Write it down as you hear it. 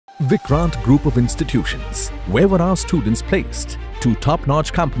Vikrant Group of Institutions. Where were our students placed? Two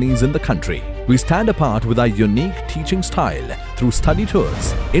top-notch companies in the country. We stand apart with our unique teaching style through study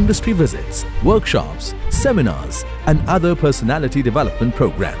tours, industry visits, workshops, seminars and other personality development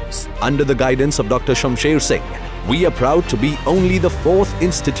programs. Under the guidance of Dr. Shamsher Singh, we are proud to be only the 4th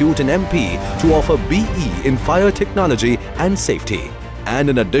institute in MP to offer BE in fire technology and safety. And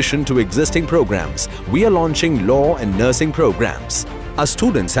in addition to existing programs, we are launching law and nursing programs. Our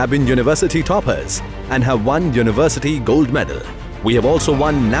students have been university toppers and have won university gold medal. We have also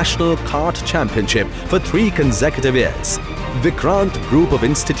won National Kart Championship for 3 consecutive years. Vikrant Group of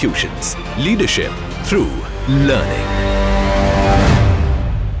Institutions. Leadership through learning.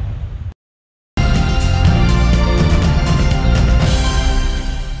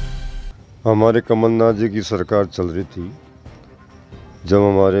 हमारे कमलनाथ जी की सरकार चल रही थी जब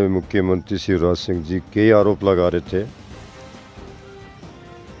हमारे मुख्यमंत्री शिवराज सिंह जी कई आरोप लगा रहे थे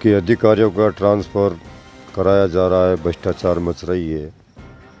कि अधिकारियों का ट्रांसफ़र कराया जा रहा है, भ्रष्टाचार मच रही है।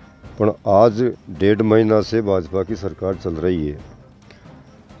 पर आज 1.5 महीना से भाजपा की सरकार चल रही है।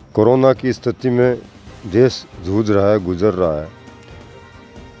 कोरोना की स्थिति में देश जूझ रहा है, गुजर रहा है।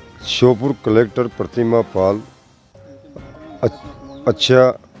 श्योपुर कलेक्टर प्रतिमा पाल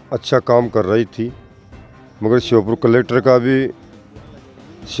अच्छा काम कर रही थी, मगर श्योपुर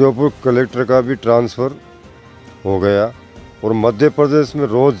कलेक्टर का भी ट्रांसफ़र हो गया और मध्य प्रदेश में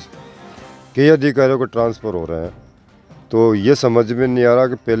रोज़ कई अधिकारियों को ट्रांसफ़र हो रहे हैं। तो ये समझ में नहीं आ रहा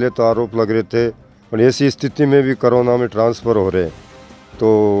कि पहले तो आरोप लग रहे थे और ऐसी स्थिति में भी कोरोना में ट्रांसफ़र हो रहे हैं। तो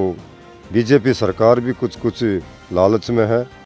बीजेपी सरकार भी कुछ लालच में है।